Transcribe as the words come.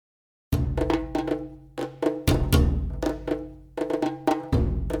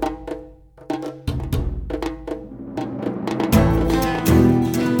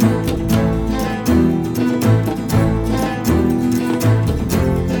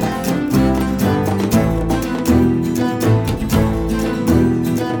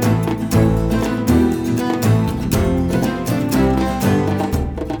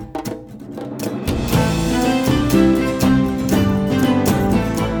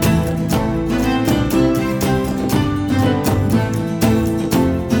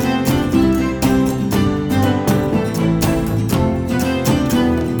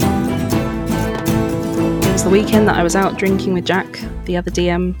weekend that I was out drinking with Jack, the other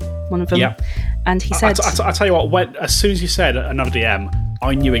DM, one of them. Yep. And he said... I tell you what, as soon as you said another DM,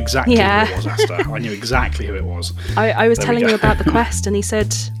 I knew exactly who it was, Asta. I knew exactly who it was. I was telling you about the quest, and he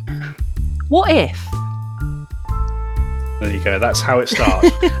said, what if? There you go. That's how it starts.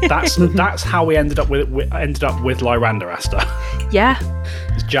 That's how we ended up with Lyranda, Asta. Yeah.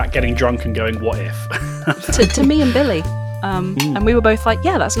 It's Jack getting drunk and going, what if? to me and Billy. And we were both like,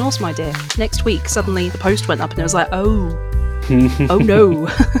 yeah, that's an awesome idea. Next week, suddenly the post went up and it was like, oh no.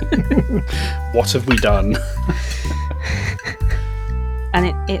 What have we done?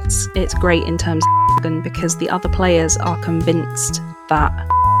 And it's great in terms of because the other players are convinced that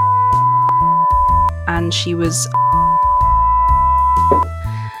and she was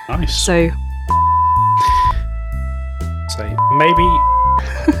nice. So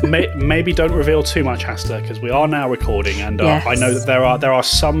maybe don't reveal too much, Asta, because we are now recording, and yes. I know that there are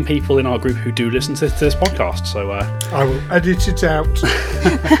some people in our group who do listen to this podcast. So I will edit it out.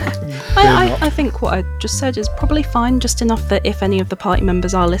 I think what I just said is probably fine, just enough that if any of the party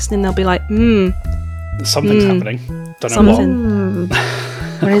members are listening, they'll be like, something's happening. Don't know what.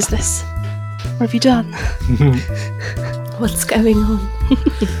 What is this? What have you done? What's going on?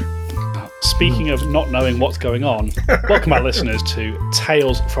 Speaking of not knowing what's going on, welcome our listeners to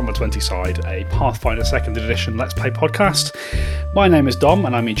Tales from the 20 Side, a Pathfinder 2nd Edition Let's Play podcast. My name is Dom,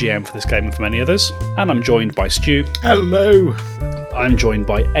 and I'm your GM for this game and for many others. And I'm joined by Stu. Hello. I'm joined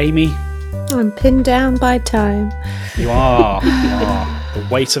by Amy. I'm pinned down by time. You are. The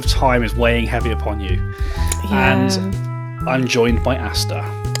weight of time is weighing heavy upon you. Yeah. And I'm joined by Asta.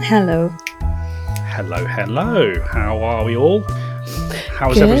 Hello. Hello. How are we all? How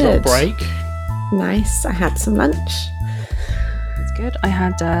was Good. everyone's little break? Nice. I had some lunch. It's good. I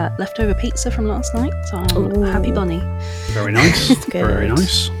had leftover pizza from last night, so I'm a happy bunny. Very nice. Good. Very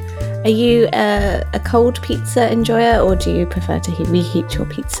nice. Are you a cold pizza enjoyer, or do you prefer to reheat your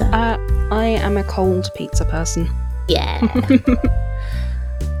pizza? I am a cold pizza person. Yeah.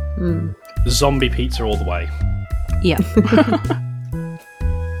 Zombie pizza all the way. Yeah.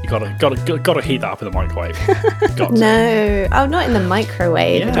 You gotta heat that up in the microwave. Got to. No. Oh, not in the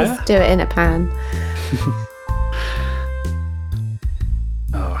microwave. Yeah. Just do it in a pan.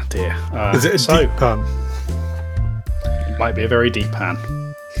 Oh dear. Is it a deep pan? It might be a very deep pan.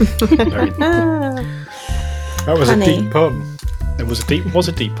 That was Funny. a deep pun. It was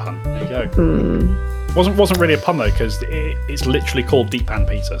a deep pun. There you go. Wasn't really a pun though, because it's literally called deep pan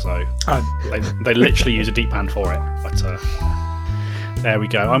pizza. So they literally use a deep pan for it. But there we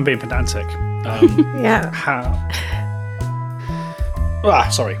go. I'm being pedantic. Yeah.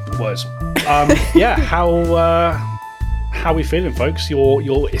 Sorry, words. Yeah. How are we feeling, folks?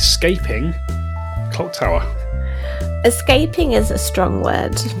 You're escaping Clock Tower. Escaping is a strong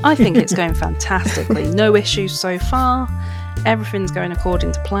word. I think it's going fantastically. No issues so far. Everything's going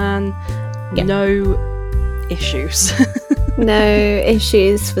according to plan. Yep. No issues. No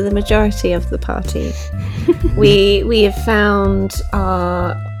issues for the majority of the party. We have found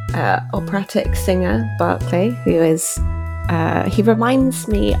our operatic singer, Barclay, who is he reminds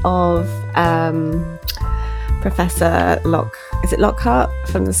me of Professor Lockhart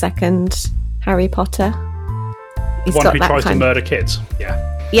from the second Harry Potter. He's One got who that tries to kind murder kids. Yeah.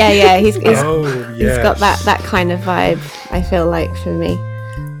 Yeah. He's Oh, yes. he's got that kind of vibe. I feel like for me,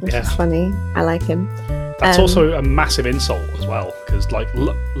 which is funny. I like him. That's also a massive insult as well, because like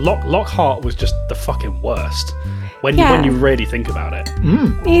Lockhart was just the fucking worst when you really think about it.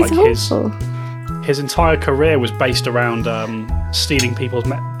 He's like awful. His entire career was based around stealing people's,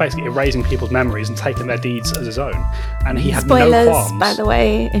 basically erasing people's memories and taking their deeds as his own, and he had Spoilers, no qualms. by the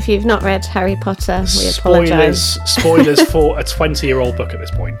way, if you've not read Harry Potter, we apologise. Spoilers for a 20-year-old book at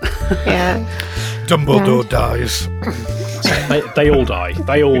this point. Yeah. Dumbledore dies. They all die.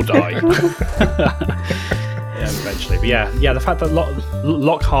 They all die. Yeah, eventually. But yeah. The fact that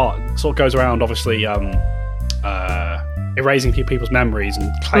Lockhart sort of goes around, obviously, erasing people's memories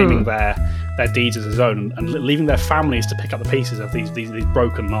and claiming their deeds as his own, and leaving their families to pick up the pieces of these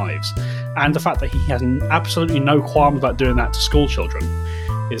broken lives, and the fact that he has absolutely no qualms about doing that to school children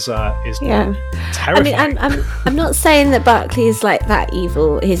is terrifying. I mean, I'm not saying that Barclay is like that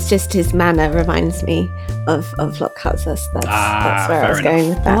evil. It's just his manner reminds me of Lockhart. That's where I was going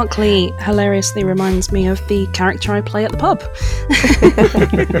with that. Barclay hilariously reminds me of the character I play at the pub.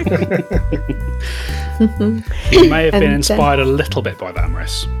 You may have been inspired a little bit by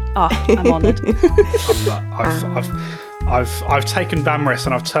Vamris. Oh, I'm honoured. I've taken Vamris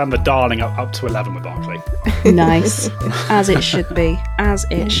and I've turned the darling up to 11 with Barclay. Nice. As it should be. As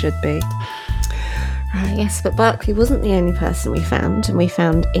it should be. Yes, but Barclay wasn't the only person we found, and we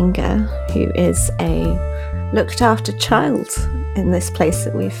found Inga, who is a looked after child in this place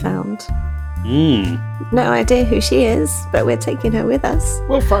that we've found. No idea who she is, but we're taking her with us.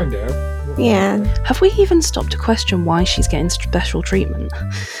 We'll find out. Yeah. Have we even stopped to question why she's getting special treatment?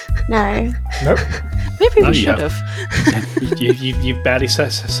 No. Nope. Maybe No, we you should have. have. You've barely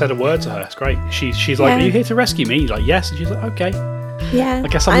said a word to her. It's great. She's like, Yeah. "Are you here to rescue me?" You're like, "Yes." And she's like, "Okay." Yeah. I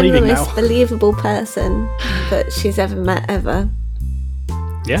guess I'm leaving the now. most believable person that she's ever met ever.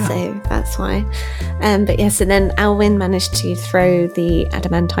 Yeah. So that's why. But yes, and then Alwyn managed to throw the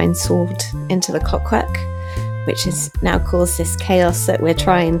adamantine sword into the clockwork, which has now caused this chaos that we're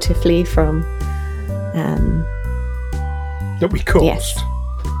trying to flee from. That we caused. Yes.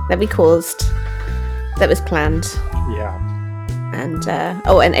 That we caused. That was planned. Yeah. And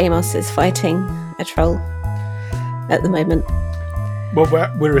and Amos is fighting a troll at the moment. Well,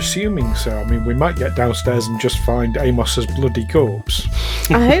 we're assuming so. I mean, we might get downstairs and just find Amos's bloody corpse.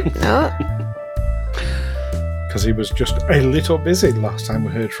 I hope not. Because he was just a little busy last time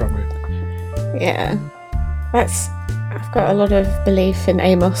we heard from him. Yeah. I've got a lot of belief in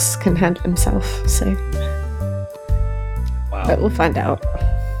Amos can handle himself, so. Wow. But we'll find out.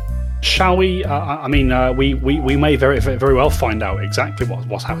 Shall we? We may very, very well find out exactly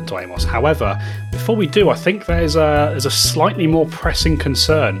what's happened to Amos. However, before we do, I think there's a slightly more pressing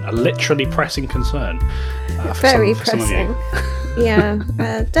concern, a literally pressing concern. Very for some of you. pressing. Yeah.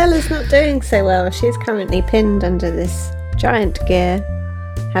 Della's not doing so well. She's currently pinned under this giant gear,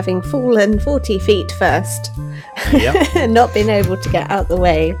 having fallen 40 feet first. Yep. And not been able to get out the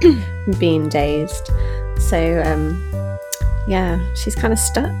way, and being dazed. So, yeah, she's kind of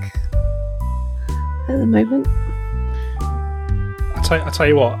stuck at the moment. I tell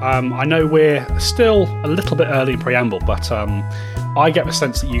you what. I know we're still a little bit early in preamble, but I get the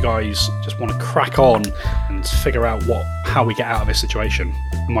sense that you guys just want to crack on and figure out how we get out of this situation.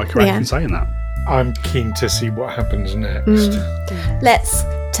 Am I correct in saying that? I'm keen to see what happens next. Let's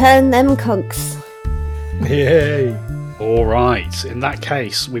turn them cogs. Yay! All right. In that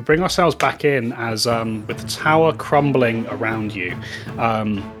case, we bring ourselves back in as with the tower crumbling around you.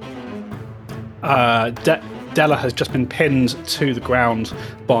 Della has just been pinned to the ground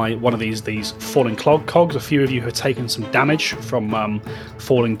by one of these falling cogs. A few of you have taken some damage from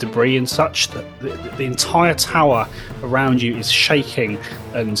falling debris and such. The entire tower around you is shaking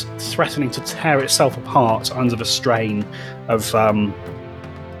and threatening to tear itself apart under the strain of the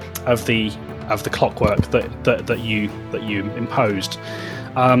clockwork that you imposed.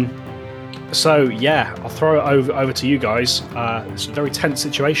 So yeah, I'll throw it over to you guys. It's a very tense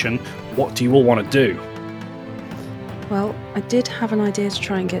situation. What do you all want to do? Well, I did have an idea to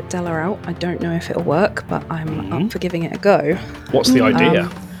try and get Della out. I don't know if it'll work, but I'm up for giving it a go. What's the idea?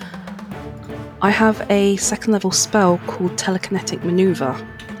 I have a second level spell called Telekinetic Maneuver,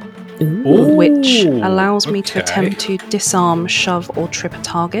 Ooh, which allows me to okay. attempt to disarm, shove, or trip a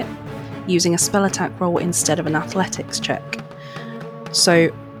target using a spell attack roll instead of an athletics check. So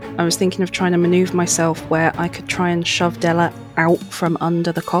I was thinking of trying to maneuver myself where I could try and shove Della out from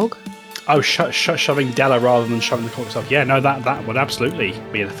under the cog. Oh, shoving Della rather than shoving the cog itself. Yeah, no, that would absolutely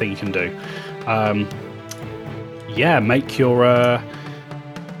be a thing you can do. Yeah, make your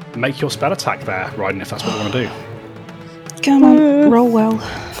spell attack there, Ryden, if that's what you want to do. Come on, roll well.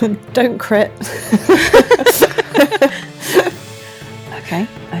 Don't crit. Okay.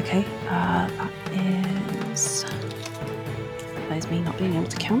 That is me not being able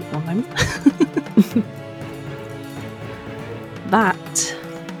to count. One moment. That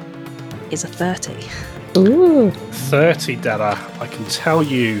is a 30. Ooh. 30, Della. I can tell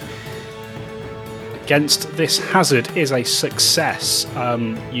you against this hazard is a success.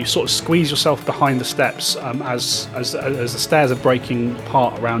 You sort of squeeze yourself behind the steps as the stairs are breaking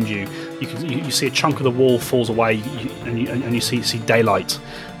apart around you. You see a chunk of the wall falls away, and you see daylight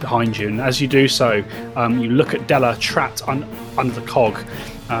behind you. And as you do so, you look at Della trapped under the cog.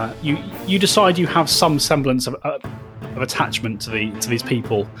 You decide you have some semblance of attachment to these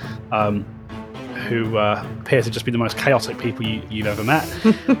people. Who appear to just be the most chaotic people you've ever met,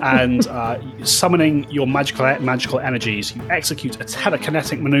 and summoning your magical energies, you execute a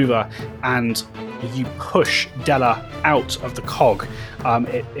telekinetic maneuver, and you push Della out of the cog.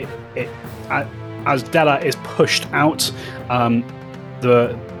 As Della is pushed out,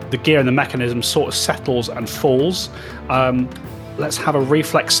 the gear and the mechanism sort of settles and falls. Let's have a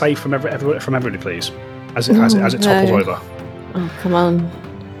reflex save from everybody, please, as it topples over. Oh, come on.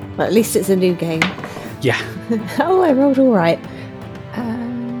 Well, at least it's a new game. Yeah. Oh, I rolled all right.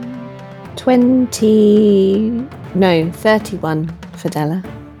 31 for Della.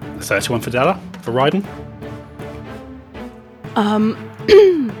 31 for Della. For Ryden.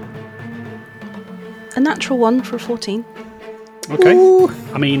 A natural 1 for a 14. Okay. Ooh.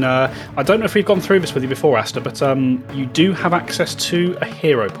 I mean, I don't know if we've gone through this with you before, Asta, but you do have access to a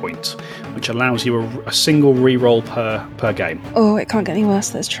hero point, which allows you a single reroll per game. Oh, it can't get any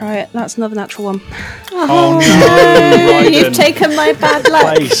worse. Let's try it. That's another natural 1. Oh no, Ryden. You've taken my bad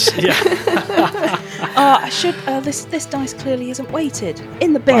luck. Place. Yeah, I should. This dice clearly isn't weighted.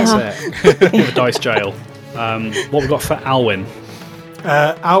 In the bin. that's it. The dice jail. What we've got for Alwyn?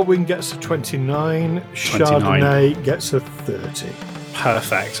 Alwyn gets a 29. Chardonnay gets a 30.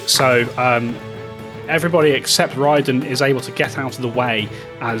 Perfect. So everybody except Ryden is able to get out of the way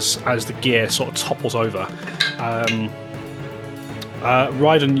as the gear sort of topples over.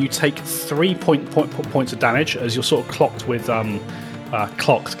 Ryden, you take 3 points of damage as you're sort of clocked with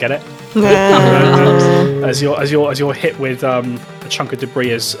clocked. Get it? As you're hit with a chunk of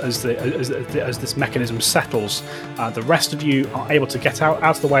debris as this mechanism settles. The rest of you are able to get out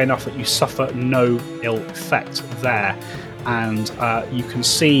of the way enough that you suffer no ill effect there. And you can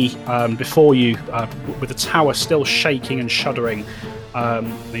see before you, with the tower still shaking and shuddering,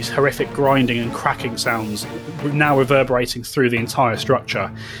 these horrific grinding and cracking sounds now reverberating through the entire structure.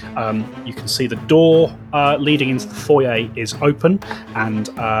 You can see the door leading into the foyer is open, and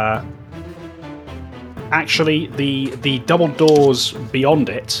actually the double doors beyond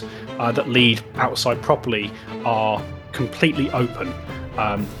it that lead outside properly are completely open.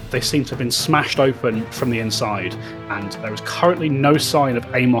 They seem to have been smashed open from the inside, and there is currently no sign of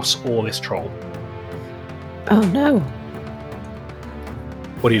Amos or this troll. Oh no.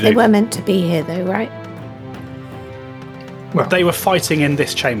 What do you do? They were meant to be here though, right? Well, They were fighting in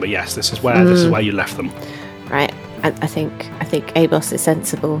this chamber. Yes, this is where you left them. Right. I think Amos is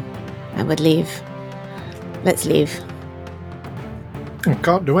sensible and would leave. Let's leave. I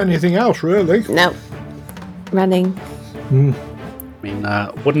can't do anything else, really. No. Running. I mean,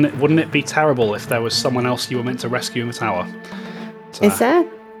 wouldn't it be terrible if there was someone else you were meant to rescue in the tower? So, Is there?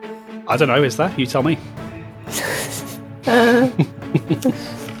 I don't know. Is there? You tell me.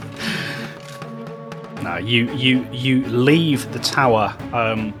 No, you leave the tower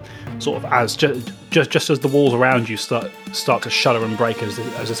sort of as just as the walls around you start to shudder and break as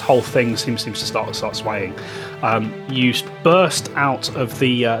this whole thing seems to start swaying. You burst out of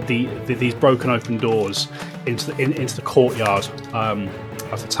these broken open doors into the courtyard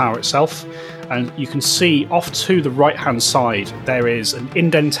of the tower itself, and you can see off to the right hand side there is an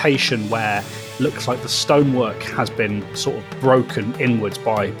indentation where it looks like the stonework has been sort of broken inwards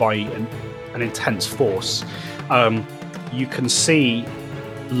by an intense force. You can see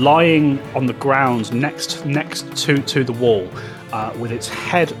lying on the ground next to the wall, with its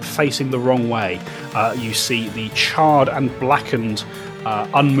head facing the wrong way, you see the charred and blackened,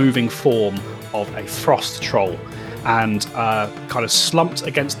 unmoving form of a frost troll, and kind of slumped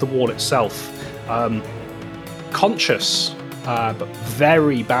against the wall itself, conscious but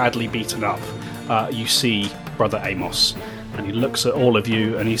very badly beaten up. You see Brother Amos, and he looks at all of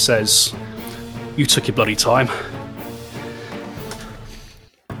you and he says, "You took your bloody time."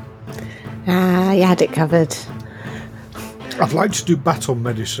 You had it covered. I'd like to do battle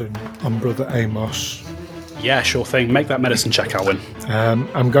medicine on Brother Amos. Yeah, sure thing. Make that medicine check, Alwyn.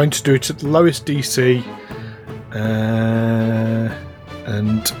 I'm going to do it at the lowest DC. And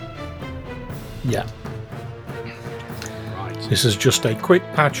yeah. Right. This is just a quick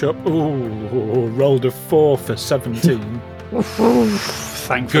patch up. Ooh, rolled a 4 for 17.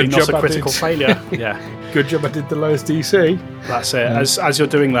 Thankfully, Good not job a I critical did. failure. Yeah, Good job I did the lowest DC. that's it. As you're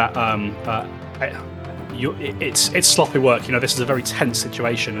doing that, it's sloppy work. You know, this is a very tense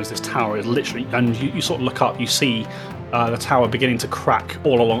situation as this tower is literally, and you sort of look up, you see the tower beginning to crack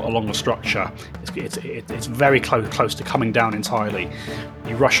all along the structure. It's very close to coming down entirely.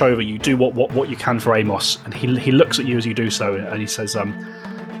 You rush over, you do what you can for Amos, and he looks at you as you do so, and he says,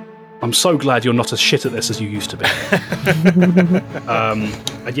 "I'm so glad you're not as shit at this as you used to be."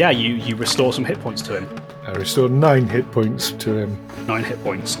 And yeah, you restore some hit points to him. I restored 9 hit points to him. 9 hit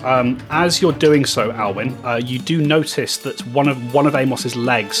points. As you're doing so, Alwyn, you do notice that one of Amos's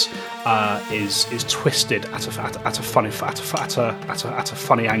legs is twisted at a funny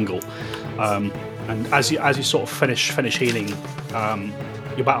angle. And as you sort of finish healing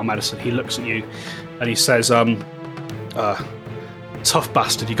your battle medicine, he looks at you and he says, "Tough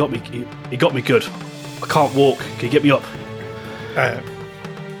bastard, you got me good. I can't walk. Can you get me up?"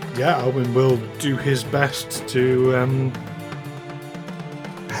 Yeah, Alwyn will do his best to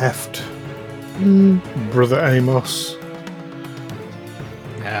heft Brother Amos.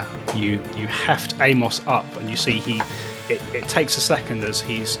 Yeah, you heft Amos up, and you see it takes a second as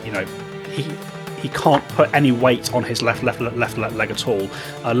he's, you know, he can't put any weight on his left leg at all.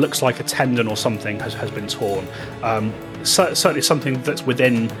 Looks like a tendon or something has been torn. Certainly something that's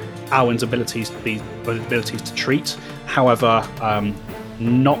within Alwyn's abilities to treat. However,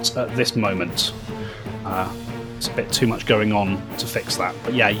 not at this moment. It's a bit too much going on to fix that.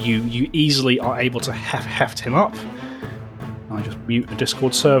 But yeah, you easily are able to heft him up. I just mute the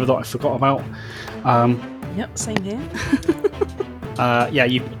Discord server that I forgot about. Yep, same here. Yeah,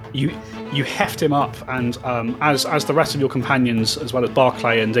 you heft him up, and as the rest of your companions, as well as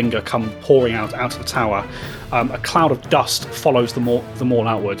Barclay and Inga, come pouring out of the tower, a cloud of dust follows them all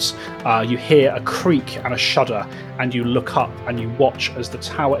outwards. You hear a creak and a shudder, and you look up and you watch as the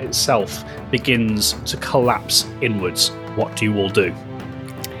tower itself begins to collapse inwards. What do you all do?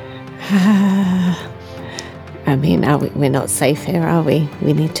 I mean, we're not safe here, are we?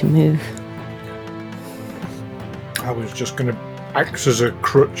 We need to move. I was just going to act as a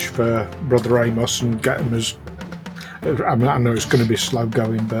crutch for Brother Amos and get him as... I know it's going to be slow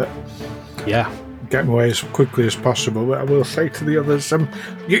going, but... Yeah. Get him away as quickly as possible. But I will say to the others,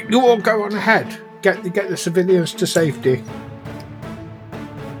 you all go on ahead. Get the civilians to safety.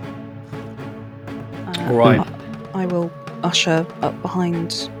 All right. I will usher up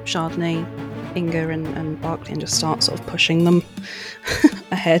behind Chardonnay, Inga, and Barclay, and just start sort of pushing them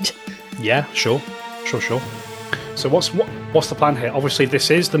ahead. Yeah, sure. So what's the plan here? Obviously,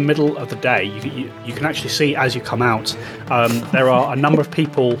 this is the middle of the day. You can actually see as you come out, there are a number of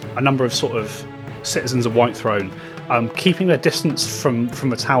people, a number of sort of citizens of Whitethrone, keeping their distance from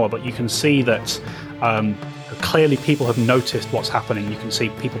the tower, but you can see that clearly people have noticed what's happening. You can see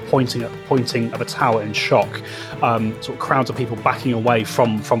people pointing at the tower in shock. Sort of crowds of people backing away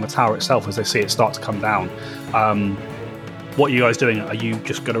from the tower itself as they see it start to come down. What are you guys doing? Are you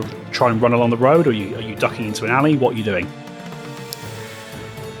just going to try and run along the road, or are you ducking into an alley? What are you doing?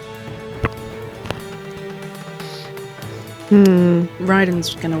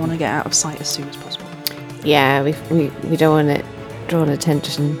 Ryden's going to want to get out of sight as soon as possible. Yeah, we don't want to draw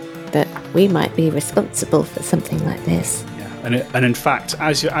attention that we might be responsible for something like this. Yeah, and in fact,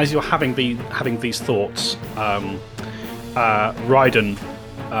 as you're having these thoughts, Ryden,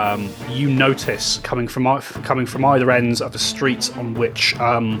 you notice coming from either ends of the street on which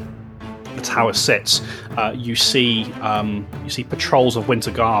the tower sits, you see patrols of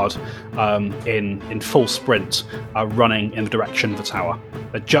Winter Guard in full sprint running in the direction of the tower.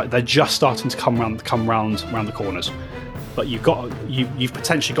 They're just starting to come round the corners, but you've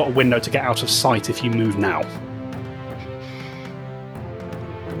potentially got a window to get out of sight if you move now.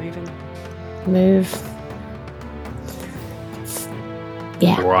 We're moving. Move.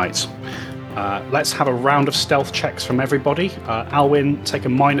 Yeah. All right. Let's have a round of stealth checks from everybody. Alwyn, take a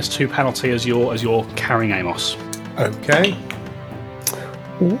 -2 penalty as you're carrying Amos. Okay.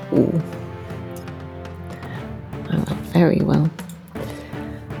 Ooh. Oh, very well.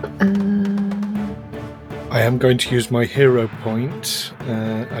 I am going to use my hero point.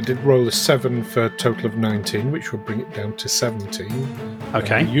 I did roll a 7 for a total of 19, which will bring it down to 17.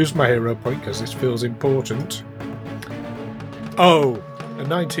 Okay. Use my hero point because this feels important. Oh, a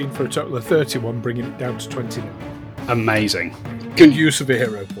 19 for a total of 31, bringing it down to 29. Amazing. Good use of a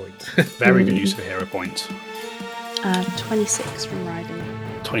hero point. Very good use of a hero point. 26 from Ryden.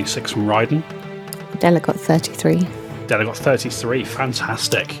 26 from Ryden. Della got 33. Della got 33.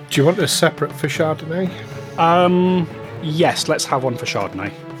 Fantastic. Do you want a separate for Chardonnay? Yes, let's have one for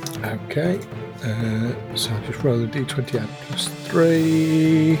Chardonnay. Okay. So I'll just roll a d20 out plus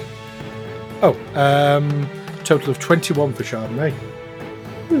 3. Oh, total of 21 for Chardonnay.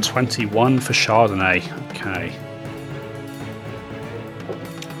 21 for Chardonnay. Okay.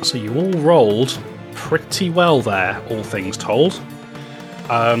 So you all rolled pretty well there, all things told.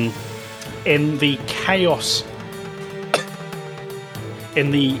 In the chaos,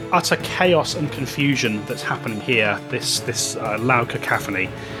 in the utter chaos and confusion that's happening here, this loud cacophony.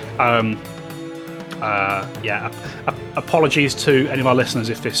 Apologies to any of our listeners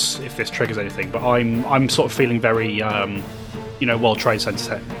if this triggers anything, but I'm sort of feeling very World Trade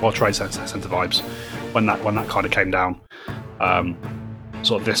Center vibes when that kind of came down.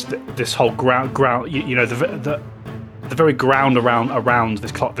 Sort of this whole ground, the very ground around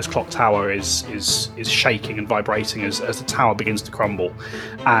this clock tower is shaking and vibrating as the tower begins to crumble,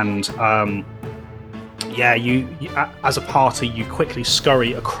 and you as a party you quickly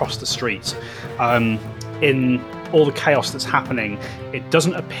scurry across the street. In all the chaos that's happening, it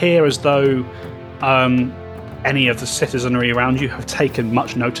doesn't appear as though any of the citizenry around you have taken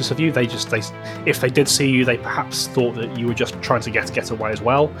much notice of you. If they did see you, they perhaps thought that you were just trying to get away as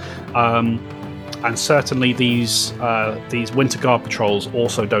well. and certainly these Winter Guard patrols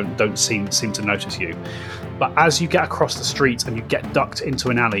also don't seem to notice you. But as you get across the street and you get ducked into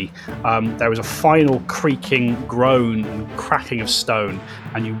an alley, there is a final creaking, groan, and cracking of stone,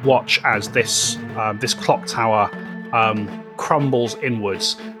 and you watch as this clock tower crumbles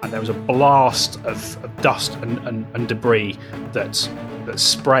inwards, and there is a blast of dust and debris that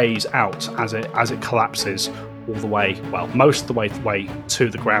sprays out as it collapses all the way, well, most of the way to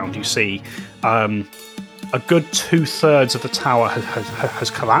the ground. You see a good 2/3 of the tower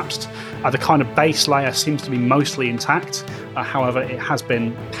has collapsed. The kind of base layer seems to be mostly intact. However, it has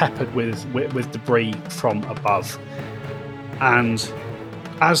been peppered with debris from above. And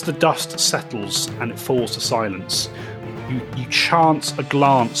as the dust settles and it falls to silence, you chance a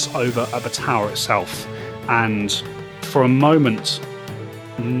glance over at the tower itself, and for a moment,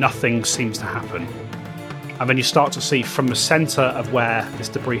 nothing seems to happen. And then you start to see from the centre of where this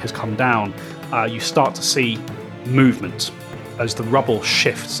debris has come down, you start to see movement as the rubble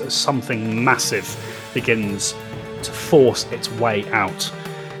shifts, as something massive begins to force its way out.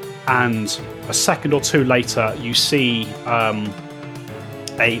 And a second or two later, you see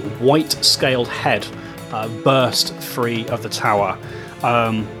a white-scaled head burst free of the tower.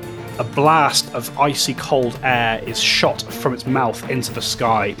 A blast of icy cold air is shot from its mouth into the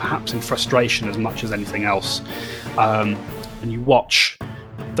sky, perhaps in frustration as much as anything else. And you watch.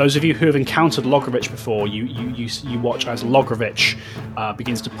 Those of you who have encountered Logrovich before, you watch as Logrovich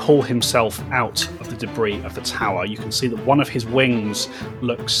begins to pull himself out of the debris of the tower. You can see that one of his wings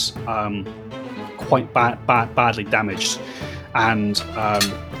looks quite badly damaged, and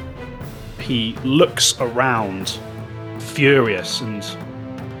he looks around, furious, and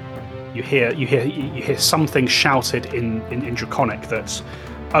you hear something shouted in Draconic that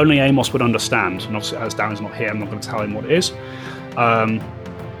only Amos would understand. And obviously, as Darren's not here, I'm not going to tell him what it is.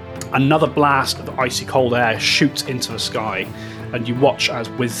 Another blast of icy cold air shoots into the sky, and you watch as,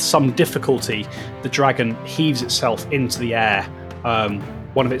 with some difficulty, the dragon heaves itself into the air,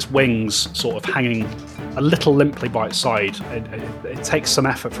 one of its wings sort of hanging a little limply by its side. It takes some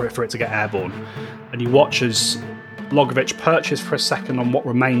effort for it to get airborne. And you watch as Logrovich perches for a second on what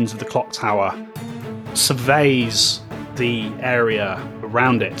remains of the clock tower, surveys the area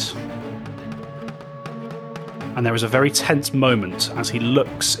around it. And there is a very tense moment as he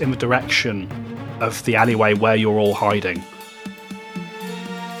looks in the direction of the alleyway where you're all hiding.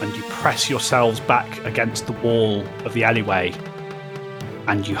 And you press yourselves back against the wall of the alleyway,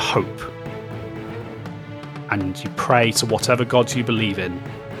 and you hope. And you pray to whatever gods you believe in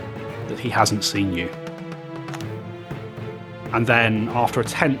that he hasn't seen you. And then, after a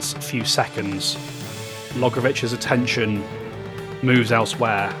tense few seconds, Logrovich's attention moves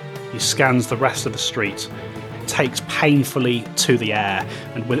elsewhere. He scans the rest of the street, takes painfully to the air,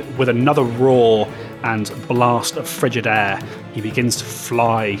 and with another roar and blast of frigid air, he begins to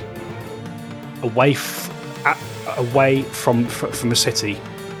fly away from the city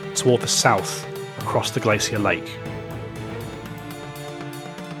toward the south across the Glacier Lake.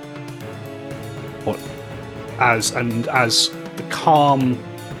 As the calm,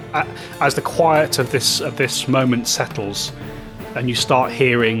 as the quiet of this moment settles, and you start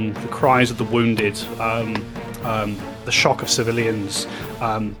hearing the cries of the wounded, the shock of civilians,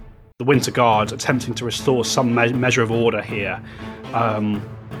 the Winter Guard attempting to restore some measure of order here,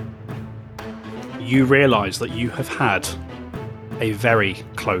 you realise that you have had a very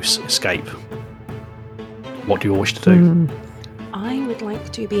close escape. What do you wish to do? I would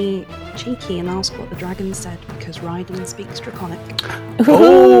like to be cheeky and ask what the dragon said, because Raiden speaks Draconic.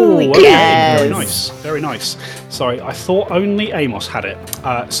 Oh, okay. Yes. Very nice, very nice. Sorry, I thought only Amos had it.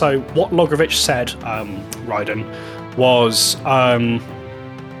 So what Logrovich said, Raiden, was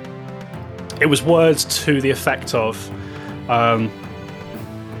it was words to the effect of,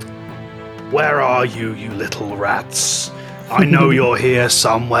 "Where are you, you little rats? I know you're here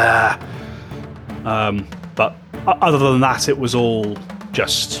somewhere." But other than that, it was all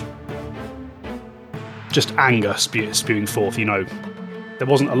just anger spewing forth. You know, there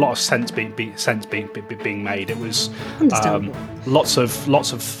wasn't a lot of sense being made. It was lots of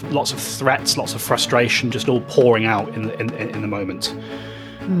threats, lots of frustration, just all pouring out in the moment.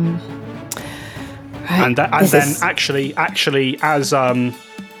 Right. And then actually, as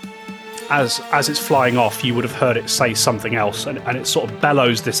it's flying off, you would have heard it say something else, and it sort of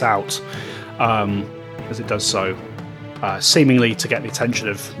bellows this out as it does so, seemingly to get the attention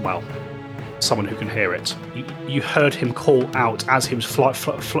of, well, someone who can hear it. You heard him call out as he was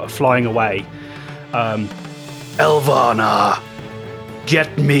flying away, "Elvana,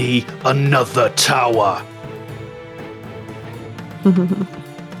 get me another tower."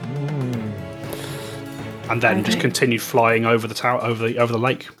 and then just Okay. continue flying over the tower, over the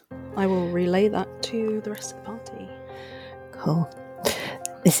lake. I will relay that to the rest of the party. Cool.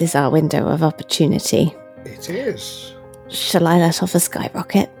 This is our window of opportunity. It is. Shall I let off a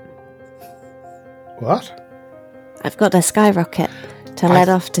skyrocket? What? I've got a skyrocket to let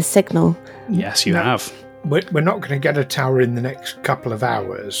off to signal. Yes, you No. have. We're not going to get a tower in the next couple of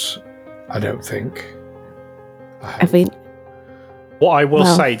hours, I don't think. Have we? What I will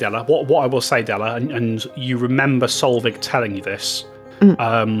Well- say, Della, what I will say, Della, and you remember Solvig telling you this.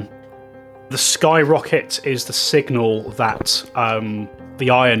 The skyrocket is the signal that the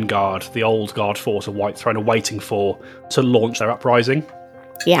Iron Guard, the old Guard force of Whitethrone, are waiting for to launch their uprising.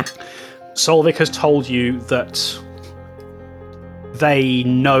 Yeah. Solvig has told you that they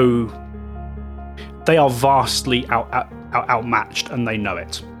know they are vastly outmatched, and they know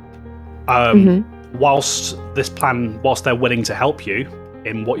it. Whilst they're willing to help you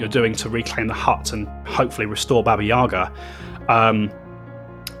in what you're doing to reclaim the hut and hopefully restore Baba Yaga,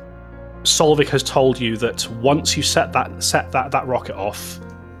 Solvig has told you that once you set that rocket off,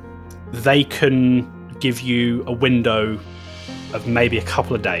 they can give you a window of maybe a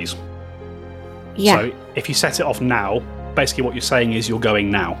couple of days. Yeah. So if you set it off now, basically what you're saying is you're going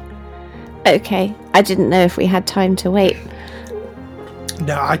now. Okay. I didn't know if we had time to wait.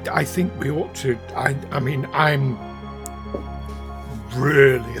 No, I think we ought to. I mean, I'm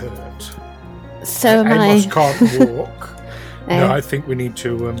really hurt. So am Amos I. can't walk. No, Oh, I think we need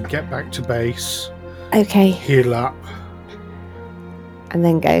to get back to base, okay. heal up, And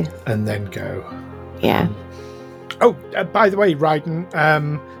then go. and then go. Yeah. Oh, by the way, Raiden,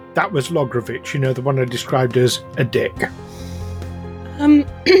 that was Logrovich, the one I described as a dick.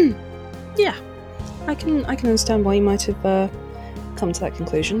 Yeah, I can understand why you might have come to that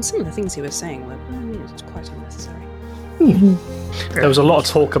conclusion. Some of the things he was saying were it's quite unnecessary. There was a lot of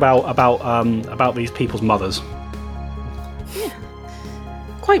talk about these people's mothers.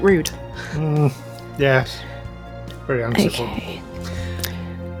 Quite rude. Yes. Very uncivil. Okay.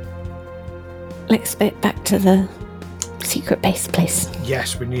 Let's get back to the secret base, please.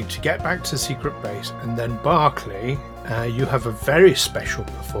 Yes, we need to get back to secret base, and then Barclay, you have a very special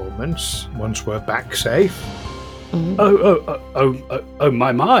performance once we're back safe. Oh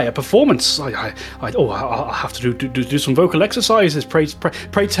my! A performance. I'll have to do some vocal exercises.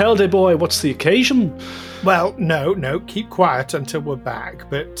 Pray tell, dear boy, what's the occasion? Well, no, keep quiet until we're back.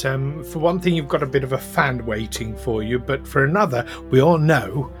 But for one thing, you've got a bit of a fan waiting for you. But for another, we all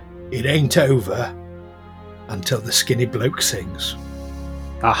know it ain't over until the skinny bloke sings.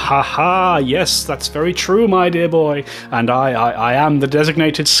 Ha! Yes, that's very true, my dear boy. And I am the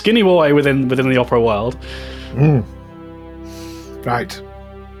designated skinny boy within the opera world. Right.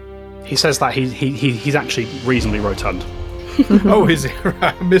 He says that he's actually reasonably rotund. Oh, is it?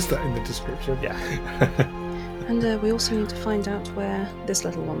 I missed that in the description. Yeah. And we also need to find out where this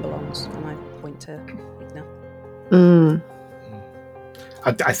little one belongs. And I point to Igna.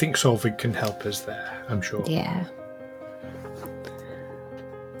 I think Solvig can help us there, I'm sure. Yeah.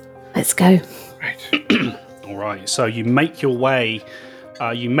 Let's go. Right. All right. So you make your way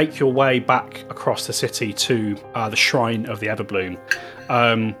back across the city to the shrine of the Everbloom.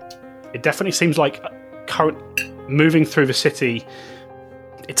 It definitely seems like moving through the city.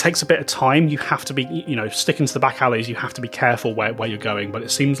 It takes a bit of time. You have to be, sticking to the back alleys. You have to be careful where you're going. But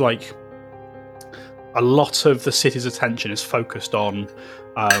it seems like a lot of the city's attention is focused on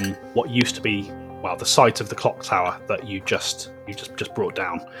what used to be, the site of the clock tower that you just brought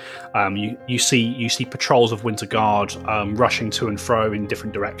down. You see patrols of Winter Guard rushing to and fro in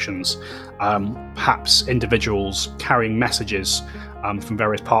different directions. Perhaps individuals carrying messages from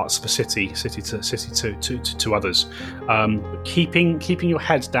various parts of the city to others. Keeping your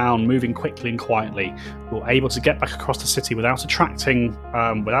heads down, moving quickly and quietly, you're able to get back across the city without attracting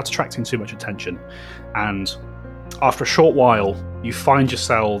too much attention. And after a short while, you find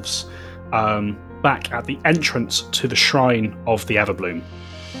yourselves back at the entrance to the shrine of the Everbloom,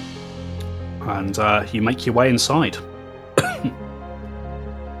 and you make your way inside.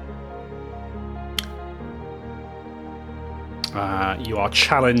 You are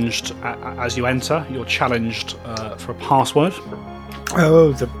challenged as you enter. You're challenged for a password.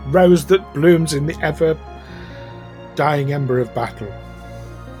 Oh, the rose that blooms in the ever-dying ember of battle.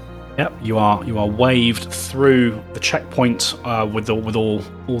 Yep, you are waved through the checkpoint with all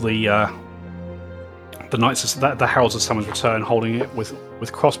the knights, the heralds of summer's return, holding it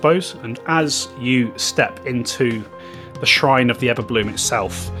with crossbows. And as you step into the shrine of the Everbloom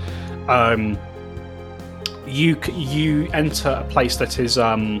itself, you enter a place that is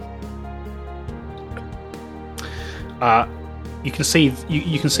you can see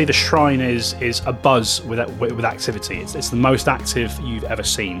the shrine is abuzz with activity. It's the most active you've ever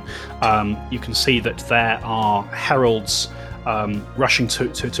seen. You can see that there are heralds rushing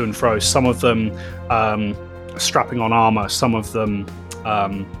to and fro. Some of them strapping on armor. Some of them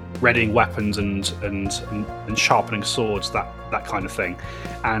readying weapons and sharpening swords. That kind of thing.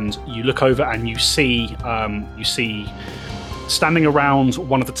 And you look over and you see standing around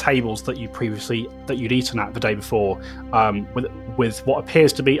one of the tables that you'd eaten at the day before, with what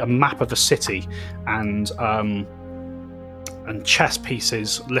appears to be a map of the city and chess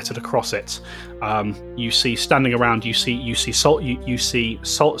pieces littered across it. You see standing around. You see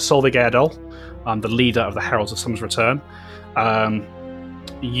Solveig Eardal, the leader of the Heralds of Summer's Return.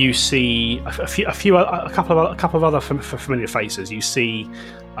 You see a couple of other familiar faces. You see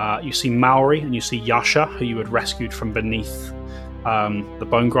Maori and you see Yasha, who you had rescued from beneath the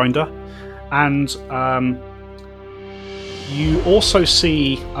Bone Grinder, and you also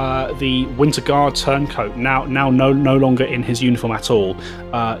see the Winter Guard turncoat, now no longer in his uniform at all.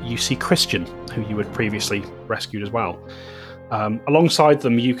 You see Christian, who you had previously rescued as well. Alongside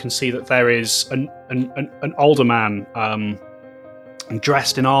them, you can see that there is an older man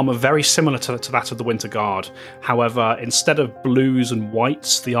dressed in armour very similar to that of the Winter Guard. However, instead of blues and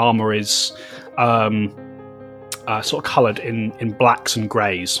whites, the armour is sort of coloured in blacks and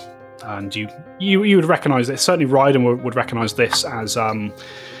greys. And you would recognise it. Certainly, Ryden would recognise this as I've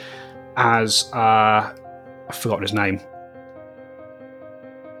forgotten his name.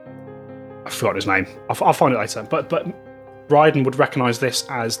 I'll find it later. But Ryden would recognise this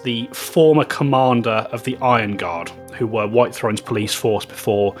as the former commander of the Iron Guard, who were Whitethrone's police force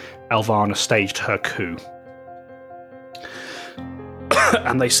before Elvana staged her coup.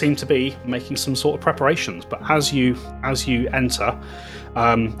 And they seem to be making some sort of preparations. But as you enter,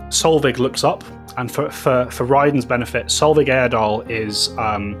 Solveig looks up, and for Ryden's benefit, Solveig Eardal is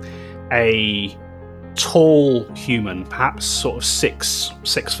a tall human, perhaps sort of 6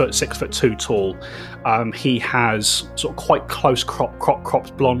 foot 2 tall. He has sort of quite close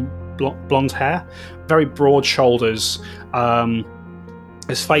cropped blonde hair, very broad shoulders.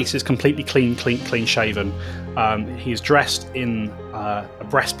 His face is completely clean shaven. He is dressed in a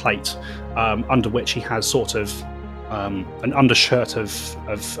breastplate, under which he has sort of an undershirt of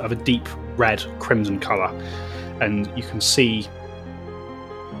a deep red crimson colour, and you can see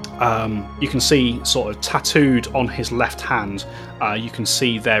sort of tattooed on his left hand. You can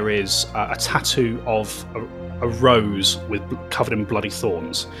see there is a tattoo of a rose covered in bloody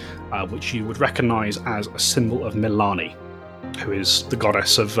thorns, which you would recognise as a symbol of Milani, who is the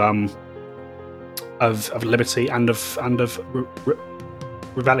goddess of liberty and of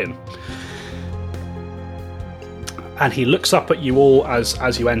rebellion. And he looks up at you all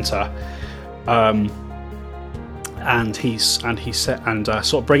as you enter, and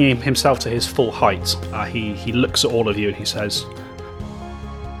sort of bringing himself to his full height. He looks at all of you and he says,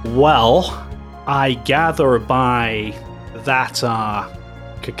 "Well, I gather by that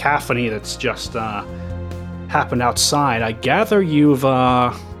cacophony that's just happened outside, I gather you've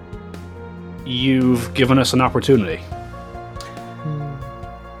given us an opportunity."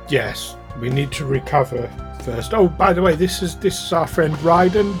 Yes, we need to recover first. Oh, by the way, this is our friend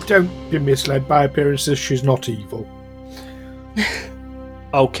Ryden. Don't be misled by appearances. She's not evil.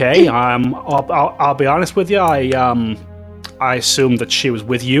 Okay, I'll be honest with you. I assumed that she was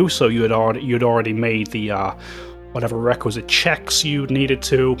with you, so you'd already made the whatever requisite checks you needed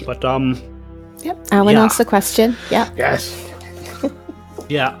to. But yep, Alwyn asked the question. Yeah. Yes.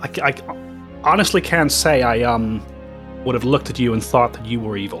 Yeah, I honestly can't say I would have looked at you and thought that you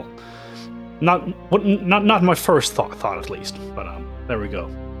were evil. Not my first thought at least. But there we go.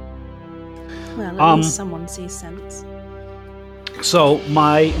 Well, at least someone sees sense. So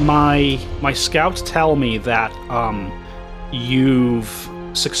my scouts tell me that you've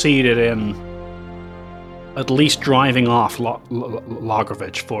succeeded in at least driving off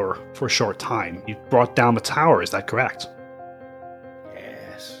Lagrovich for a short time. You brought down the tower. Is that correct?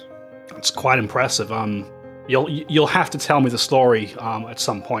 Yes. It's quite impressive. You'll have to tell me the story at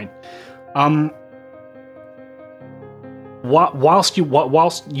some point. Whilst you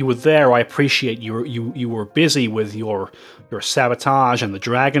were there, I appreciate you were busy with your sabotage and the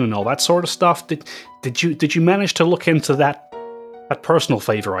dragon and all that sort of stuff. Did you manage to look into that personal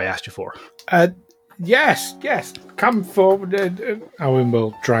favor I asked you for? Yes. Come forward. Owen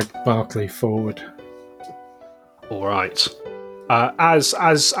will drag Barclay forward. All right.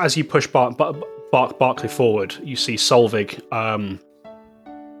 As you push Barclay forward, you see Solveig.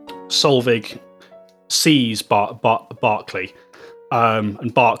 Solveig sees Barclay,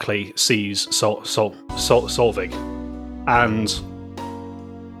 and Barclay sees Solveig. and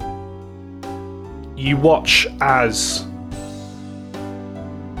you watch as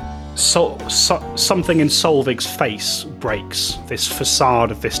something in Solvig's face breaks. This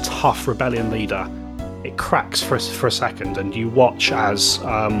facade of this tough rebellion leader, it cracks for a second, and you watch as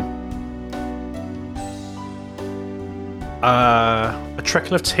a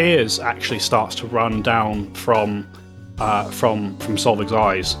trickle of tears actually starts to run down from Solvig's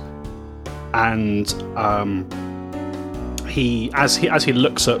eyes, and as he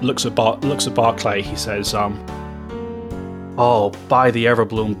looks at Barclay, he says, "Oh, by the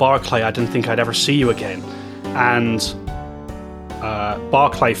Everbloom, Barclay, I didn't think I'd ever see you again." And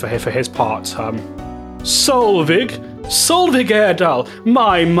Barclay, for his part, Solvig Airdal,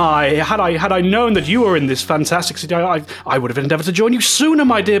 my, had I known that you were in this fantastic city, I would have endeavoured to join you sooner,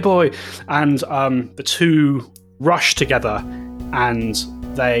 my dear boy. And the two rush together, and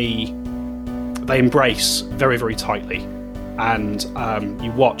they embrace very, very tightly. And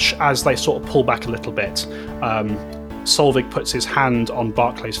you watch as they sort of pull back a little bit. Solvig puts his hand on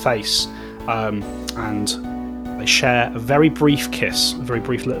Barclay's face, and they share a very brief kiss, a very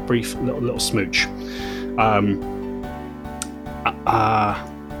brief little smooch. And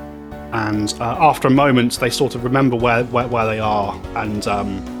after a moment, they sort of remember where they are, and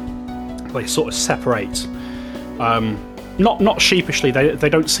they sort of separate. Not sheepishly. They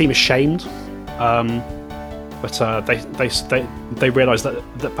don't seem ashamed, but they realise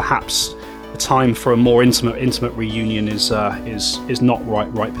that perhaps the time for a more intimate reunion is not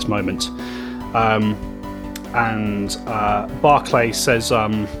right this moment. And Barclay says,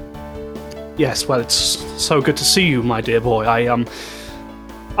 "Yes, well, it's so good to see you, my dear boy.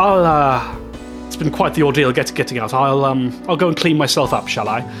 It's been quite the ordeal getting out. I'll go and clean myself up, shall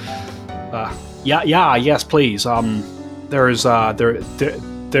I?" Yes, please. There is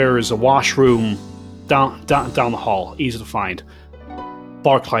a washroom down the hall, easy to find.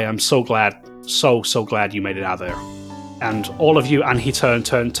 Barclay, I'm so glad you made it out there, and all of you. And he turns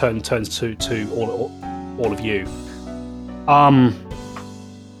to all of you.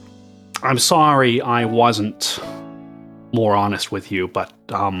 I'm sorry I wasn't more honest with you, but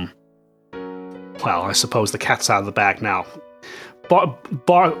well, I suppose the cat's out of the bag now. But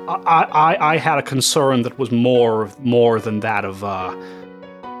I had a concern that was more than that of a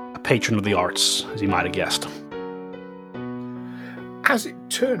patron of the arts, as you might have guessed. As it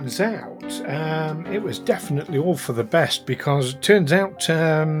turns out, it was definitely all for the best, because it turns out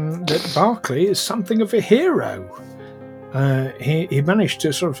that Barclay is something of a hero. He managed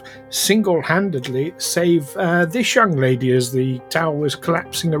to sort of single-handedly save this young lady as the tower was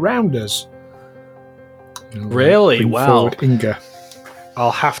collapsing around us. Really? Well, forward Inga.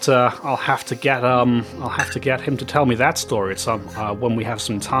 I'll have to get him to tell me that story when we have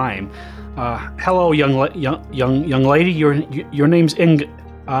some time. Hello, young lady. Your name's Inga.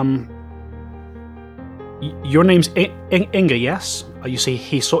 Your name's Inga, yes? You see,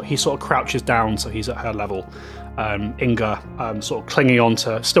 he sort of crouches down, so he's at her level. Inga, sort of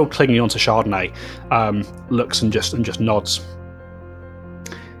still clinging onto Chardonnay, looks and just nods.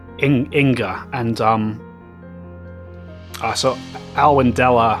 Inga, and so Alwyn,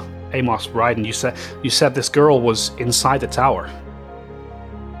 Della, Amos, Ryden, you said this girl was inside the tower.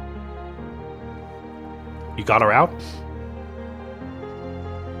 You got her out?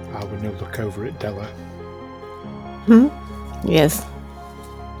 Alwyn will look over at Della. Yes.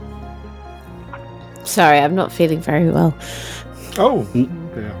 Sorry, I'm not feeling very well. Oh,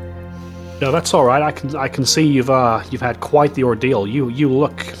 yeah. No, that's all right. I can see you've had quite the ordeal. You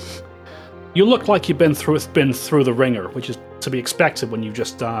look like you've been through the ringer, which is to be expected when you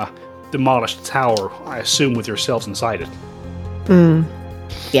just demolished the tower, I assume, with yourselves inside it.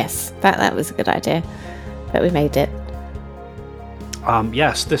 Yes, that was a good idea, but we made it.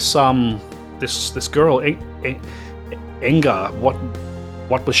 Yes, this girl, Inga,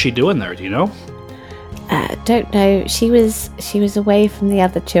 what was she doing there? Do you know? Don't know. She was away from the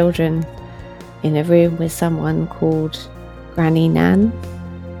other children, in a room with someone called Granny Nan.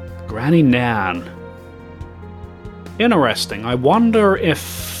 Granny Nan. Interesting. I wonder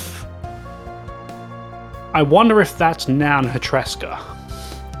if that's Nan Hetreska.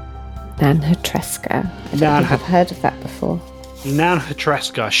 Nan Hetreska. I don't think I've heard of that before. Nan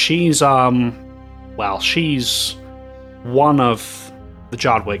Hetreska. She's one of the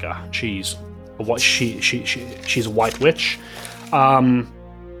Jodwiga. She's a white witch.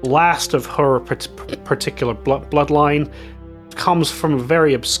 Last of her particular bloodline, comes from a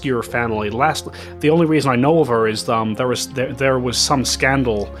very obscure family. The only reason I know of her is there was some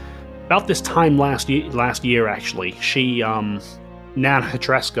scandal about this time last year actually. She Nan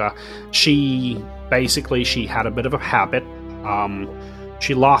Hetreska, she basically she had a bit of a habit.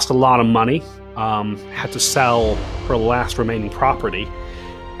 She lost a lot of money, had to sell her last remaining property,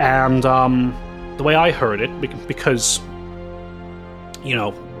 and the way I heard it, because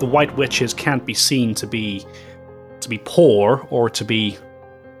the White Witches can't be seen to be poor or to be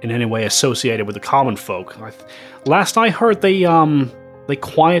in any way associated with the common folk. Last I heard, they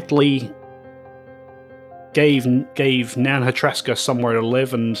quietly gave Nan Hatreska somewhere to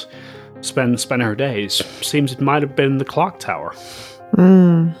live and spend her days. Seems it might have been the clock tower.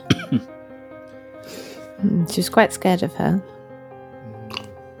 She was quite scared of her.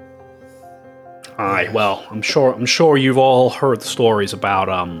 Aye, well, I'm sure you've all heard the stories about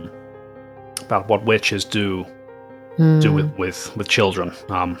what witches do with children.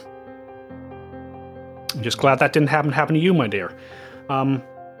 I'm just glad that didn't happen to you, my dear.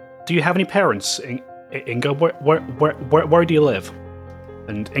 Do you have any parents, Inga? Where do you live?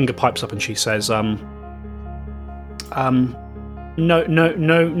 And Inga pipes up and she says, No, Mr.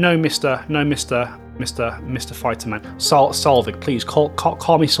 Fighterman. Solvig, please call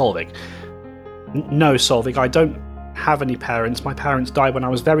me Solvig. No, Solvig, I don't have any parents. My parents died when I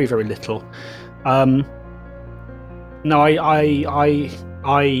was very, very little. No, I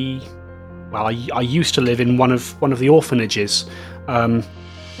used to live in one of the orphanages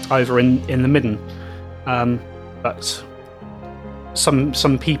over in the Midden. But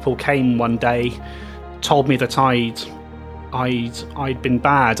some people came one day, told me that I'd been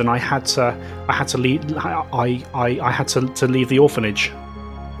bad, and I had to leave. I had to leave the orphanage,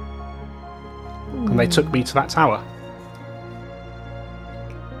 and they took me to that tower.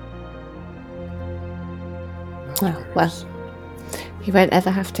 Oh, well, you won't ever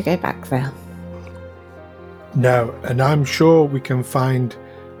have to go back there. No, and I'm sure we can find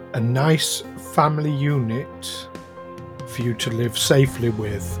a nice family unit for you to live safely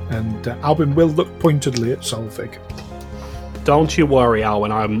with, and Alwyn will look pointedly at Solvig. Don't you worry,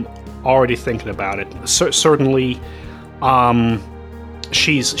 Alwyn. I'm already thinking about it. Certainly,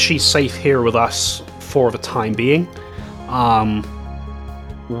 she's safe here with us for the time being.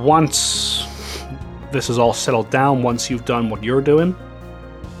 Once this is all settled down, once you've done what you're doing,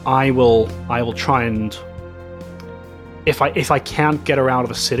 I will try and, if I can't get her out of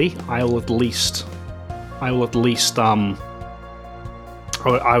the city, I will at least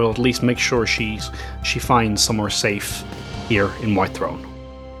make sure she finds somewhere safe here in Whitethrone.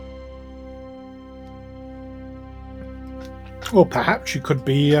 Or perhaps she could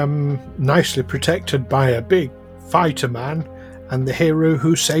be nicely protected by a big fighter man and the hero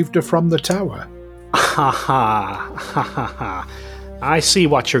who saved her from the tower. Ha ha ha ha. I see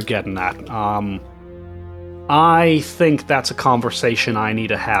what you're getting at. I think that's a conversation I need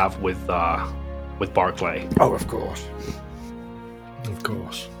to have with Barclay. Oh, of course. Of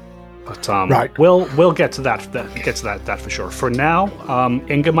course. But right. We'll get to that for sure. For now,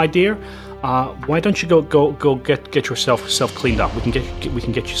 Inga, my dear, why don't you go get yourself cleaned up? We can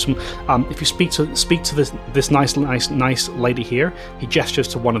get you some. If you speak to this nice lady here, he gestures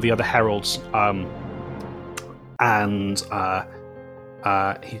to one of the other heralds, and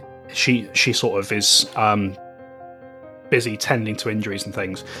she sort of is busy tending to injuries and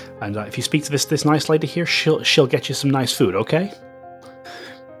things. And if you speak to this nice lady here, she'll get you some nice food. Okay.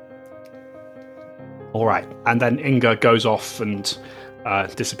 All right, and then Inga goes off and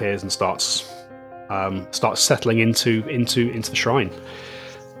disappears and starts settling into the shrine.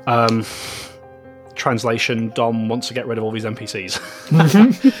 Translation: Dom wants to get rid of all these NPCs.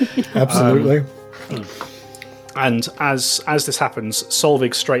 Mm-hmm. Absolutely. And as this happens,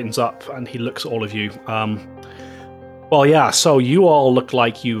 Solvig straightens up and he looks at all of you. Well, yeah. So you all look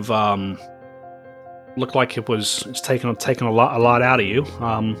like it's taken a lot out of you.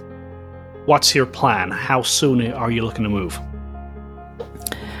 What's your plan? How soon are you looking to move?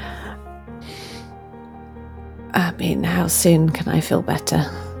 I mean, how soon can I feel better?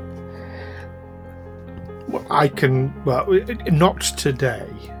 Well, not today.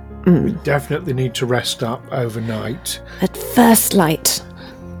 We definitely need to rest up overnight. At first light.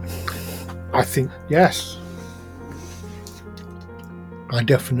 I think, yes. I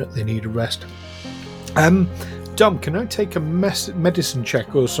definitely need a rest. Dom, can I take a medicine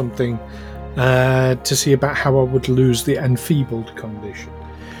check or something to see about how I would lose the enfeebled condition?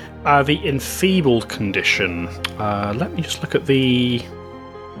 The enfeebled condition. Let me just look at the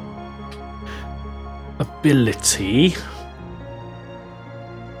ability.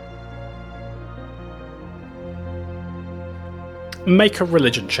 Make a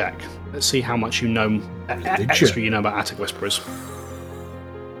religion check. Let's see how much you know, extra you know about Attic Whisperers.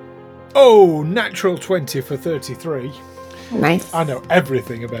 Oh, natural 20 for 33. Nice. I know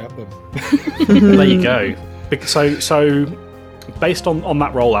everything about them. There you go. So based on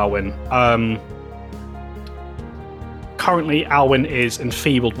that roll, Alwyn, currently Alwyn is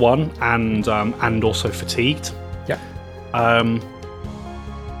enfeebled 1 and also fatigued. Yeah.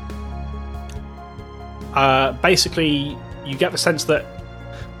 Basically, you get the sense that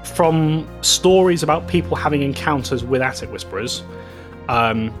from stories about people having encounters with Attic Whisperers,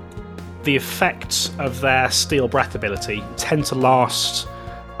 the effects of their Steel Breath ability tend to last,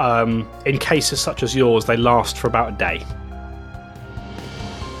 in cases such as yours, they last for about a day.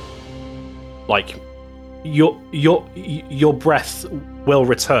 Like, your breath will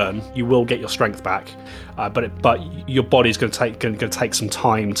return, you will get your strength back, but your body's going to take some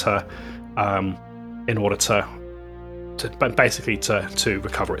time to, in order to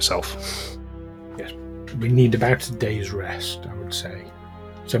recover itself. Yes, we need about a day's rest, I would say.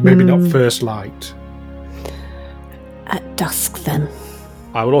 So maybe not first light. At dusk, then.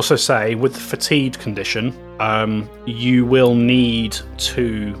 I would also say, with the fatigued condition, you will need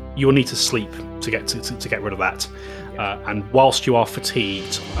to sleep to get rid of that. And whilst you are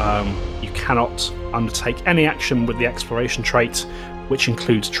fatigued, you cannot undertake any action with the exploration trait, which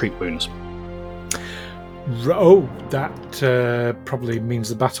includes treat wounds. Oh, that probably means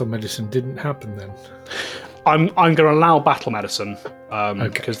the battle medicine didn't happen then. I'm going to allow battle medicine Okay.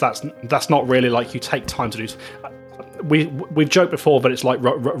 because that's not really like you take time to do. We've joked before that it's like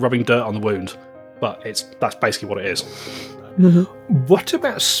rubbing dirt on the wound, but that's basically what it is. What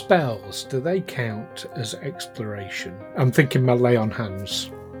about spells? Do they count as exploration? I'm thinking my lay on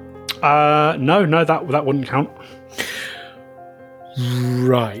hands. No, that wouldn't count.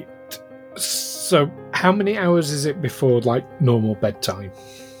 Right. So how many hours is it before like normal bedtime?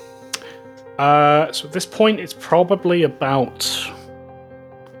 So at this point, it's probably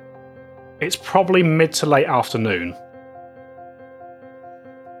mid to late afternoon.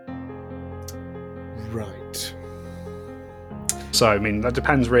 Right. So I mean, that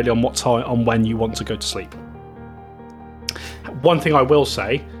depends really on what time, on when you want to go to sleep. One thing I will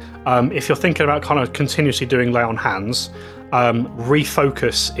say, if you're thinking about kind of continuously doing lay on hands,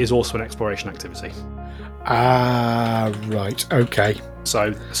 refocus is also an exploration activity. Right. Okay.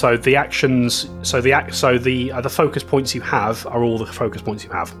 So the actions, the focus points you have are all the focus points you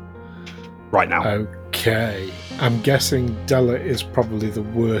have right now. Okay. I'm guessing Della is probably the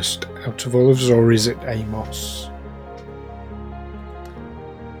worst out of all of us, or is it Amos?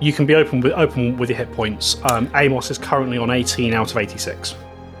 You can be open with your hit points. Amos is currently on 18 out of 86.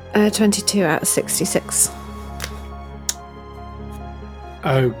 22 out of 66.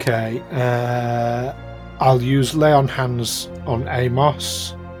 Okay. I'll use lay on hands on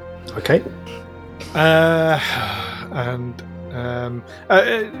Amos. Okay. And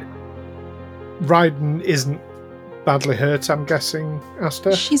Ryden isn't badly hurt, I'm guessing,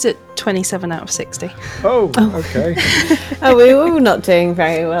 Asta? She's at 27 out of 60. Oh, okay. Oh, we were all not doing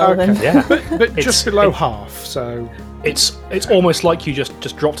very well Okay. then. Yeah. But just below half, so It's almost like you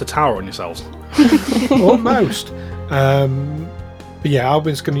just dropped a tower on yourselves. almost. But yeah,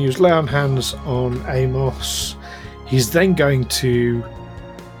 Albin's going to use lay on hands on Amos. He's then going to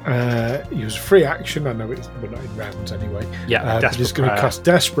use free action. I know we're not in rounds anyway. Yeah, but he's going to cast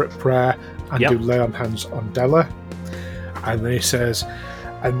Desperate Prayer and Yep. do lay on hands on Della. And then he says,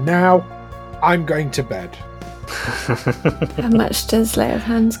 and now I'm going to bed. How much does Lay of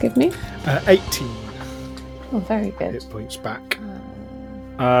Hands give me? 18 Oh, very good. hit points back.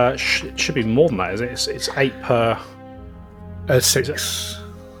 It should be more than that, is it? It's 8 per. 6.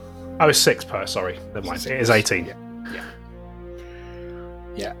 Oh, it's 6 per. Sorry, never mind. It is 18.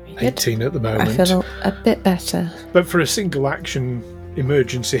 Yeah, Good. 18 at the I moment. feel a bit better. But for a single action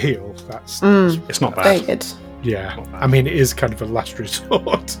emergency heal, that's It's not Very bad. good. yeah. Not bad. I mean, it is kind of a last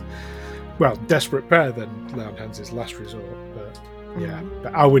resort. Well, Desperate Prayer then, lay on hands is last resort. But yeah,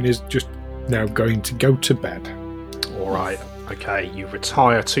 but Alwyn is just now going to go to bed. All right. Okay. You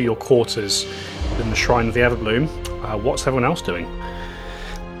retire to your quarters in the Shrine of the Everbloom. What's everyone else doing?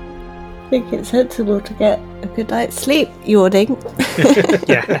 I think it's sensible to get a good night's sleep, yawning.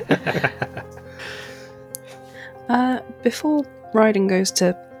 Yeah. Before Ryden goes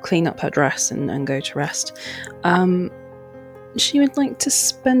to clean up her dress and go to rest, she would like to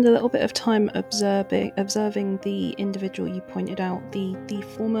spend a little bit of time observing the individual you pointed out, the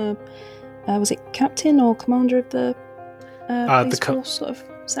former, was it captain or commander of the police force sort of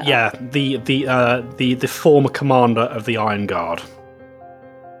setup? Yeah. The former commander of the Iron Guard.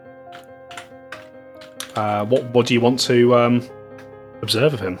 What do you want to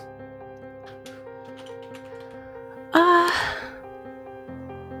observe of him?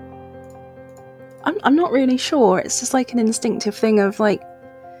 I'm not really sure. It's just like an instinctive thing of like,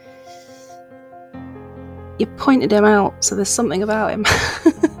 you pointed him out, so there's something about him.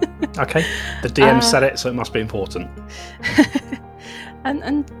 Okay, the DM said it, so it must be important.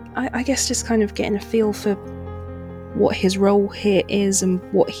 and I guess just kind of getting a feel for what his role here is and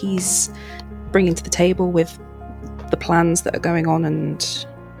what he's bringing to the table with the plans that are going on, and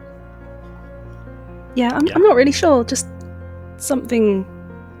I'm not really sure. Just something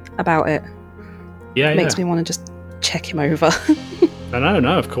about it makes me want to just check him over.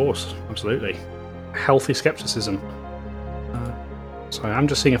 No, of course, absolutely. Healthy skepticism. So I'm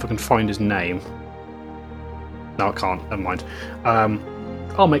just seeing if I can find his name. No, I can't. Never mind.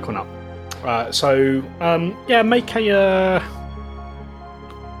 I'll make one up. Make a.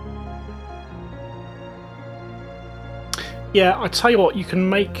 I tell you what. You can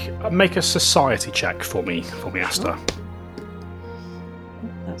make a society check for me, Asta.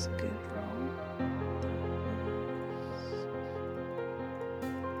 That's a good roll.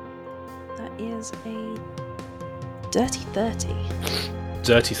 That is a dirty 30.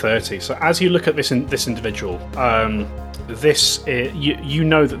 Dirty 30. So as you look at this individual, you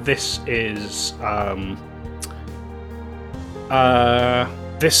know that this is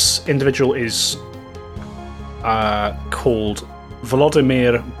this individual is called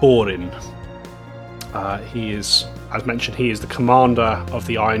Volodymyr Borin. He is, as mentioned, he is the commander of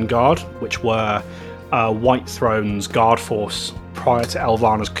the Iron Guard, which were White Throne's guard force prior to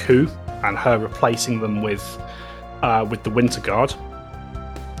Elvana's coup and her replacing them with the Winter Guard.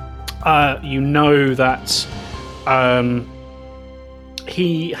 You know that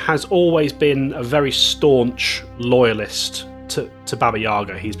he has always been a very staunch loyalist to Baba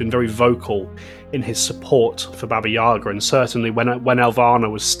Yaga. He's been very vocal in his support for Baba Yaga, and certainly when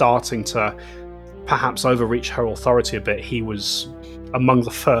Elvana was starting to perhaps overreach her authority a bit, he was among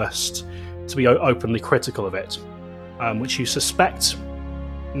the first to be openly critical of it, which you suspect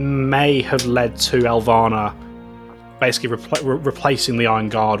may have led to Elvana basically replacing the Iron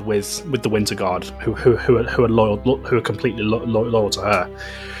Guard with the Winter Guard, who are completely loyal to her.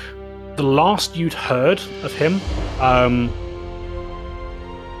 The last you'd heard of him,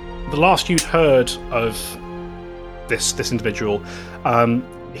 this individual,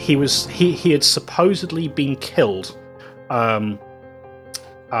 he had supposedly been killed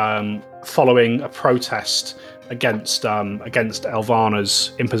following a protest against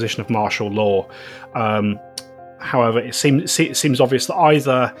Elvana's imposition of martial law. However, it seems obvious that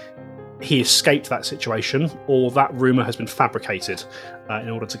either he escaped that situation or that rumour has been fabricated in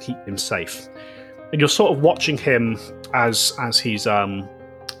order to keep him safe. And you're sort of watching him as he's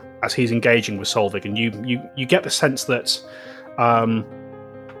engaging with Solvig, and you get the sense that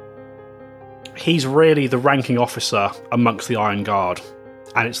he's really the ranking officer amongst the Iron Guard,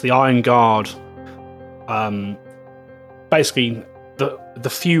 and it's the Iron Guard, basically the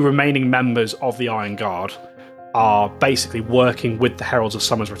few remaining members of the Iron Guard are basically working with the Heralds of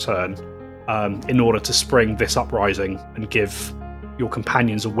Summer's Return in order to spring this uprising and give your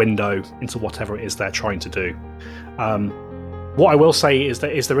companions a window into whatever it is they're trying to do. What I will say is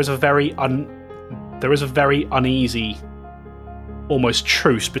that there is a very uneasy, almost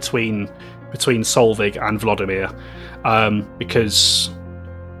truce between Solvig and Volodymyr, because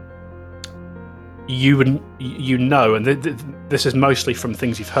you know, and this is mostly from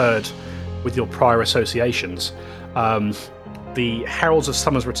things you've heard with your prior associations. The Heralds of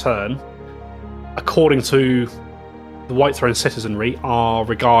Summer's Return, according to the White Throne citizenry, are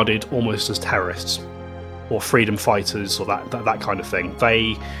regarded almost as terrorists or freedom fighters or that kind of thing.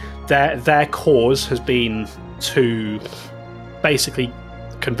 Their cause has been to basically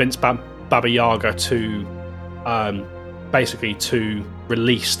convince Baba Yaga to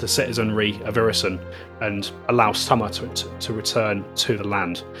release the citizenry of Irisan and allow Summer to return to the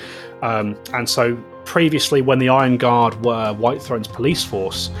land. And so previously, when the Iron Guard were White Throne's police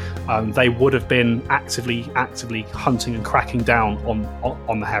force, they would have been actively hunting and cracking down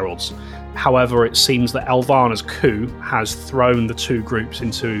on the Heralds. However, it seems that Elvana's coup has thrown the two groups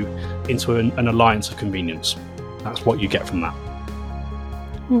into an alliance of convenience. That's what you get from that.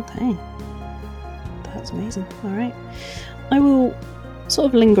 Okay. That's amazing. All right. I will sort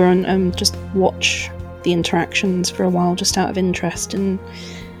of linger and just watch the interactions for a while, just out of interest, and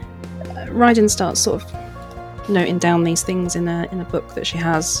Ryden starts sort of noting down these things in a book that she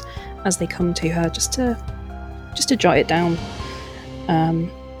has as they come to her, just to jot it down,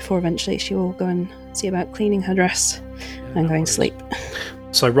 before eventually she will go and see about cleaning her dress and going to sleep.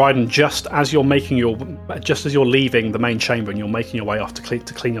 So Ryden, just as you're leaving the main chamber and you're making your way off to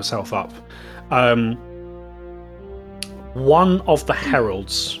clean yourself up, one of the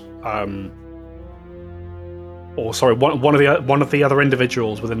heralds one of the other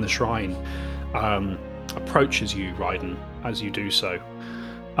individuals within the shrine approaches you, Raiden, as you do so,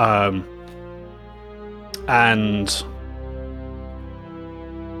 and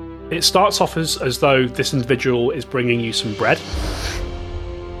it starts off as though this individual is bringing you some bread.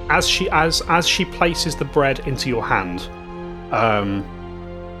 As she places the bread into your hand,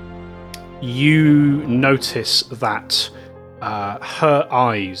 you notice that her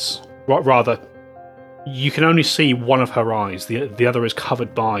eyes, rather, you can only see one of her eyes. The other is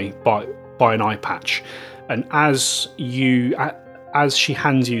covered by an eye patch, and as she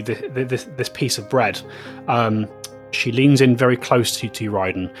hands you this piece of bread, she leans in very close to you,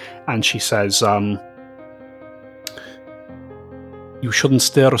 Raiden, and she says, "You shouldn't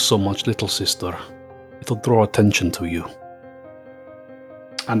stare so much, little sister. It'll draw attention to you."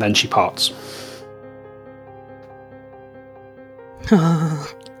 And then she parts.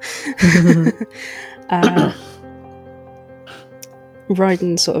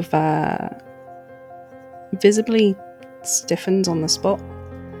 Raiden sort of visibly stiffens on the spot,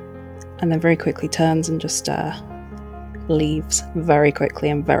 and then very quickly turns and just leaves very quickly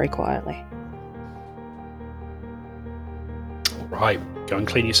and very quietly. Right, go and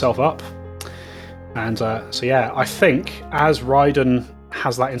clean yourself up. And so yeah, I think as Raiden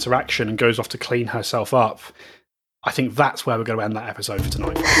has that interaction and goes off to clean herself up, I think that's where we're going to end that episode for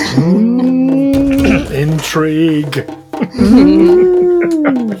tonight. Intrigue.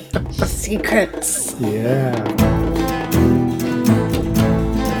 Secrets. Yeah.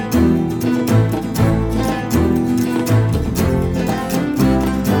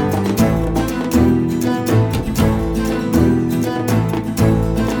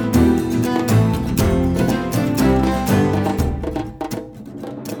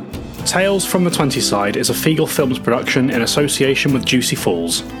 Tales from the 20side is a Feagle Films production in association with Juicy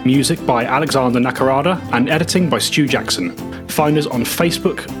Falls. Music by Alexander Nakarada and editing by Stu Jackson. Find us on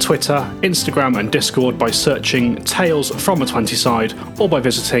Facebook, Twitter, Instagram and Discord by searching Tales from the 20side or by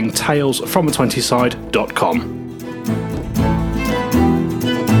visiting talesfromthe20side.com.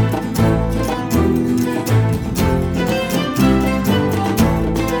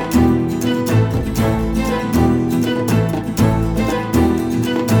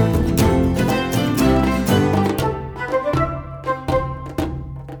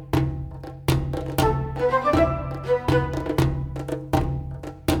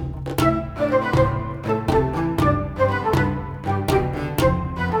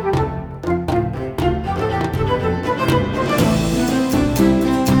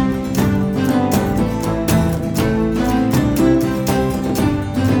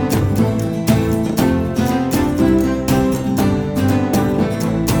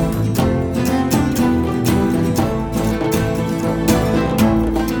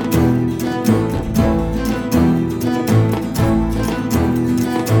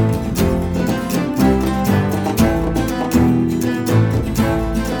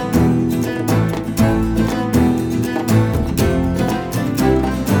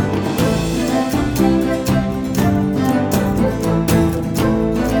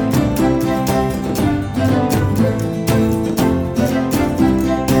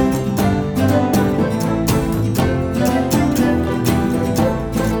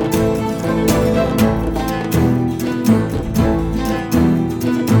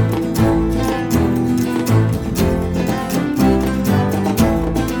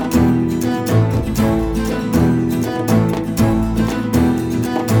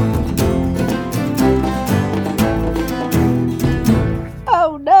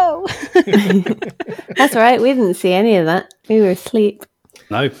 That's all right. We didn't see any of that. We were asleep.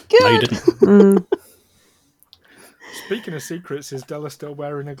 No, Good. no, you didn't. Speaking of secrets, is Della still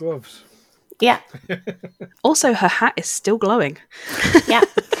wearing her gloves? Yeah. Also, her hat is still glowing. Yeah.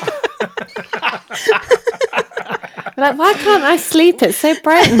 Like, why can't I sleep? It's so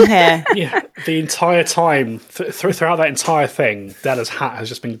bright in here. Yeah, the entire time, throughout that entire thing, Della's hat has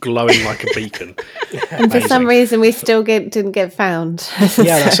just been glowing like a beacon. And for some reason, we still didn't get found.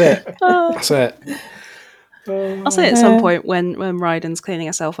 Yeah, that's it. That's it. I'll say at some point when Raiden's cleaning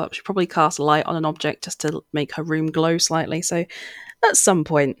herself up, she'll probably cast light on an object just to make her room glow slightly. So at some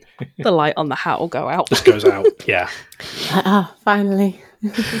point, the light on the hat will go out. Just goes out, yeah. Ah, finally.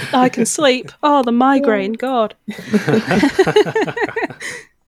 I can sleep. Oh, the migraine, God.